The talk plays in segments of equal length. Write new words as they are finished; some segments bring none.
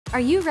Are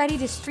you ready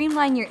to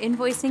streamline your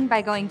invoicing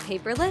by going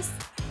paperless?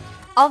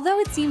 Although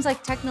it seems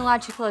like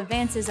technological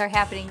advances are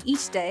happening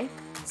each day,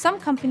 some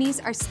companies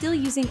are still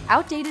using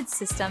outdated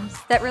systems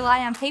that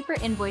rely on paper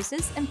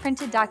invoices and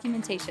printed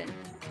documentation.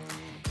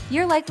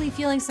 You're likely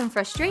feeling some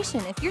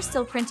frustration if you're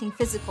still printing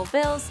physical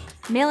bills,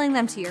 mailing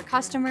them to your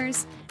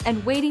customers,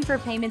 and waiting for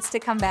payments to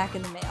come back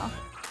in the mail.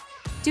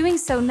 Doing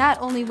so not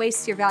only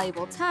wastes your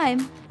valuable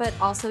time, but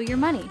also your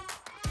money.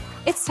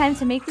 It's time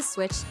to make the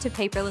switch to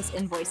paperless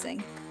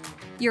invoicing.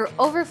 Your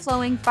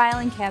overflowing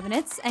filing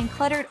cabinets and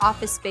cluttered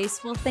office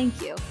space will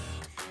thank you.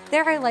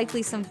 There are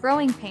likely some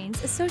growing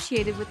pains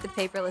associated with the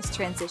paperless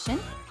transition,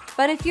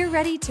 but if you're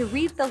ready to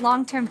reap the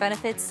long-term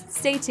benefits,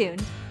 stay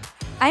tuned.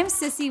 I'm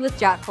Sissy with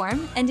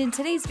Jotform, and in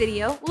today's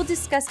video, we'll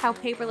discuss how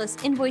paperless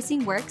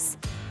invoicing works,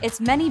 its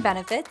many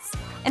benefits,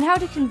 and how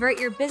to convert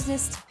your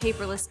business to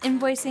paperless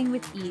invoicing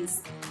with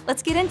ease.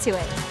 Let's get into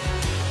it.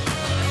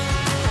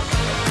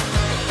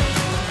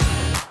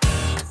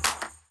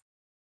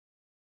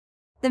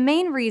 The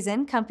main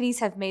reason companies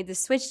have made the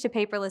switch to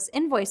paperless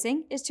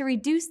invoicing is to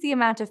reduce the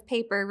amount of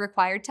paper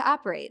required to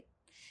operate.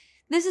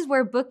 This is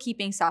where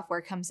bookkeeping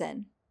software comes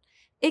in.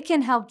 It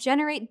can help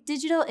generate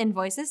digital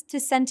invoices to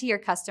send to your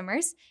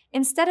customers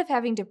instead of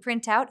having to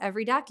print out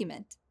every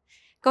document.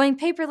 Going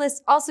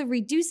paperless also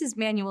reduces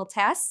manual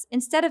tasks.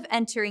 Instead of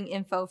entering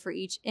info for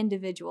each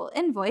individual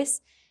invoice,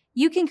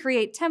 you can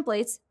create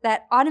templates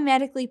that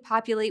automatically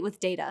populate with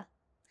data.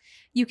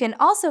 You can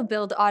also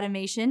build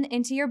automation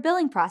into your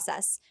billing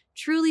process,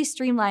 truly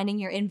streamlining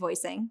your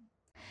invoicing.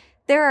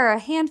 There are a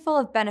handful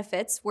of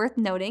benefits worth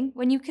noting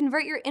when you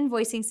convert your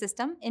invoicing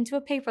system into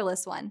a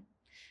paperless one.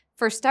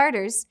 For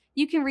starters,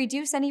 you can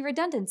reduce any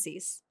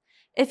redundancies.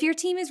 If your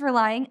team is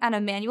relying on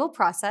a manual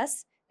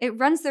process, it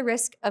runs the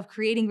risk of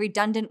creating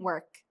redundant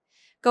work.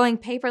 Going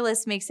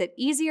paperless makes it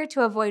easier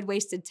to avoid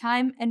wasted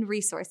time and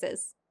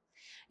resources.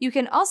 You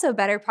can also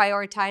better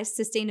prioritize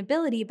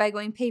sustainability by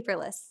going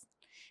paperless.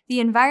 The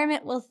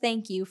environment will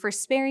thank you for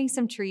sparing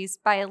some trees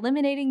by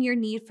eliminating your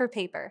need for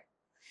paper.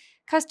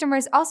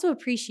 Customers also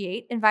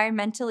appreciate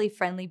environmentally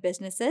friendly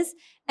businesses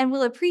and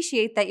will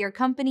appreciate that your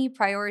company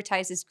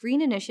prioritizes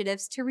green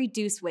initiatives to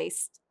reduce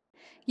waste.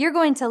 You're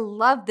going to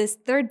love this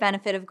third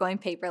benefit of going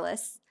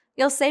paperless.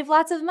 You'll save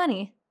lots of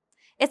money.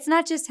 It's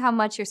not just how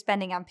much you're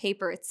spending on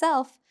paper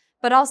itself,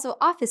 but also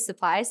office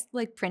supplies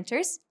like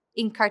printers,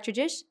 ink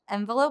cartridges,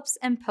 envelopes,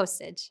 and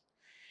postage.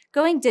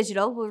 Going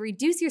digital will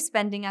reduce your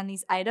spending on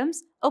these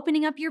items,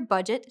 opening up your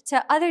budget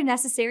to other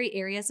necessary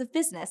areas of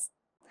business.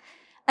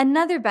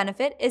 Another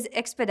benefit is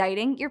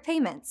expediting your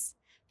payments.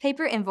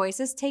 Paper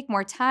invoices take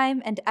more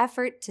time and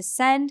effort to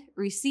send,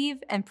 receive,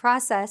 and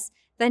process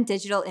than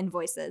digital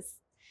invoices.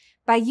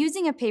 By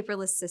using a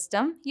paperless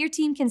system, your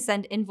team can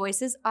send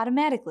invoices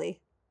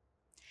automatically.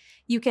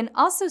 You can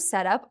also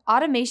set up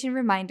automation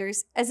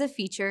reminders as a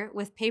feature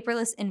with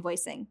paperless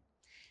invoicing.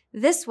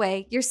 This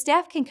way, your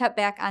staff can cut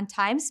back on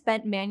time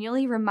spent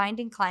manually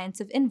reminding clients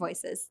of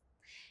invoices.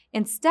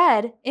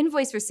 Instead,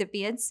 invoice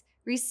recipients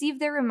receive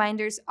their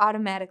reminders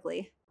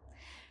automatically.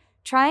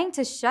 Trying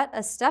to shut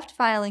a stuffed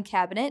filing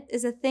cabinet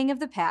is a thing of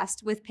the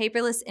past with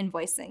paperless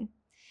invoicing.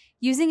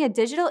 Using a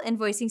digital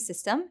invoicing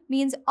system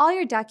means all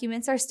your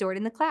documents are stored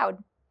in the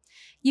cloud.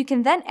 You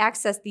can then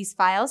access these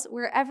files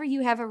wherever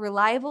you have a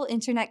reliable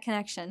internet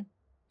connection.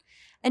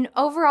 An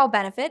overall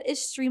benefit is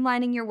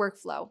streamlining your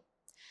workflow.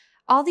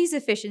 All these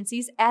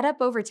efficiencies add up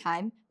over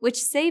time,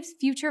 which saves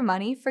future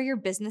money for your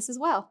business as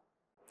well.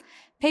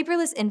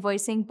 Paperless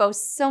invoicing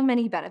boasts so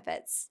many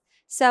benefits.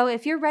 So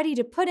if you're ready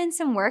to put in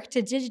some work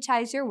to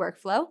digitize your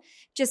workflow,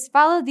 just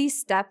follow these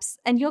steps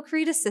and you'll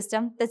create a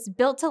system that's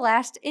built to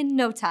last in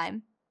no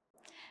time.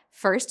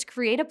 First,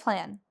 create a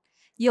plan.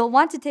 You'll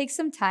want to take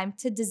some time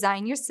to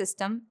design your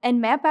system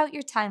and map out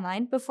your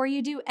timeline before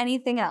you do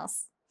anything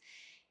else.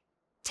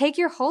 Take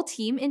your whole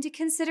team into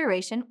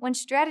consideration when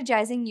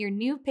strategizing your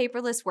new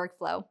paperless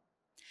workflow.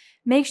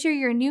 Make sure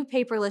your new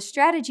paperless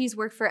strategies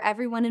work for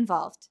everyone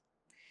involved.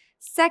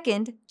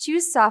 Second,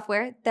 choose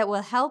software that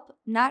will help,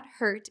 not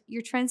hurt,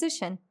 your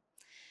transition.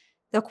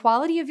 The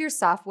quality of your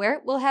software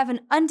will have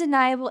an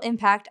undeniable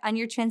impact on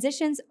your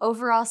transition's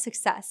overall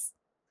success.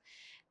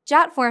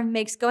 Jotform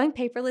makes going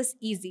paperless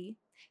easy.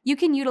 You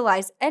can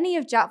utilize any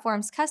of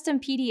Jotform's custom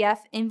PDF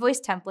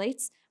invoice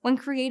templates when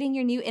creating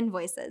your new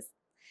invoices.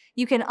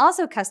 You can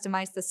also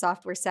customize the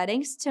software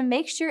settings to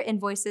make sure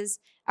invoices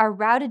are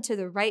routed to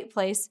the right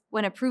place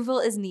when approval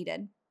is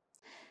needed.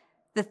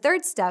 The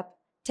third step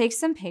takes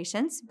some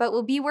patience, but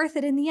will be worth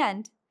it in the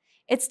end.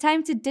 It's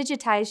time to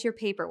digitize your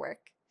paperwork.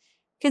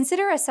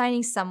 Consider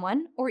assigning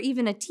someone, or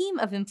even a team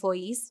of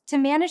employees, to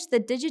manage the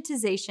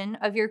digitization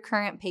of your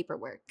current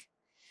paperwork.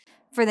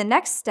 For the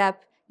next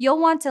step, you'll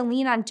want to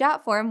lean on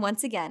Jotform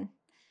once again.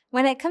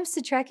 When it comes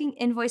to tracking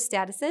invoice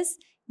statuses,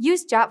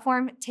 use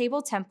Jotform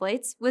table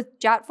templates with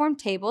Jotform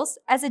tables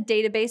as a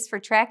database for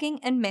tracking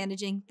and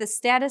managing the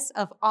status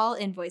of all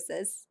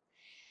invoices.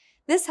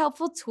 This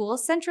helpful tool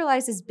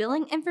centralizes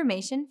billing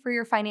information for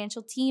your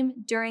financial team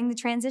during the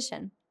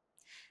transition.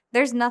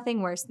 There's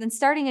nothing worse than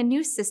starting a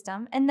new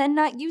system and then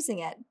not using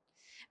it.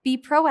 Be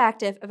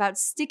proactive about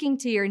sticking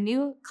to your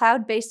new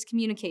cloud-based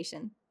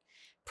communication.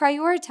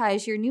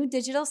 Prioritize your new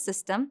digital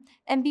system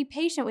and be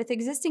patient with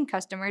existing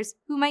customers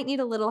who might need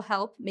a little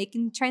help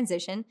making the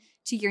transition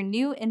to your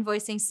new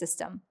invoicing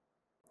system.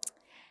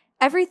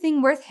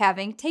 Everything worth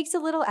having takes a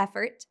little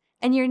effort,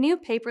 and your new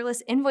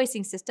paperless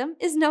invoicing system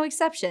is no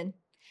exception.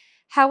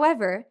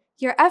 However,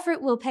 your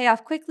effort will pay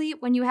off quickly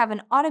when you have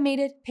an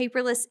automated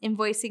paperless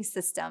invoicing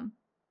system.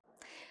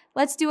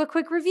 Let's do a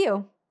quick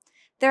review.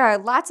 There are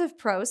lots of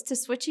pros to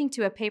switching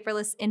to a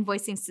paperless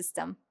invoicing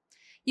system.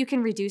 You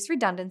can reduce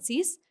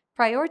redundancies,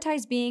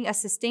 prioritize being a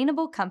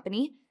sustainable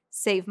company,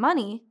 save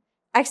money,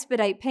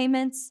 expedite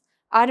payments,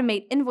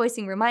 automate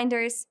invoicing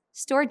reminders,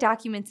 store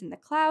documents in the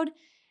cloud,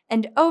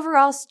 and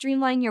overall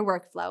streamline your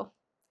workflow.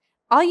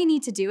 All you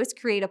need to do is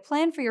create a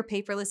plan for your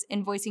paperless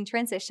invoicing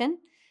transition,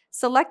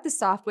 select the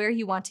software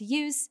you want to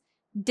use,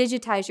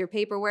 digitize your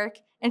paperwork,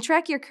 and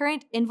track your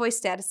current invoice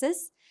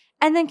statuses,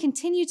 and then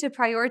continue to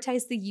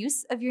prioritize the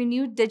use of your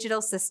new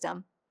digital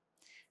system.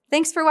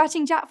 Thanks for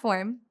watching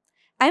Jotform.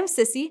 I'm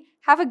Sissy,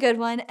 have a good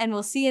one, and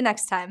we'll see you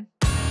next time.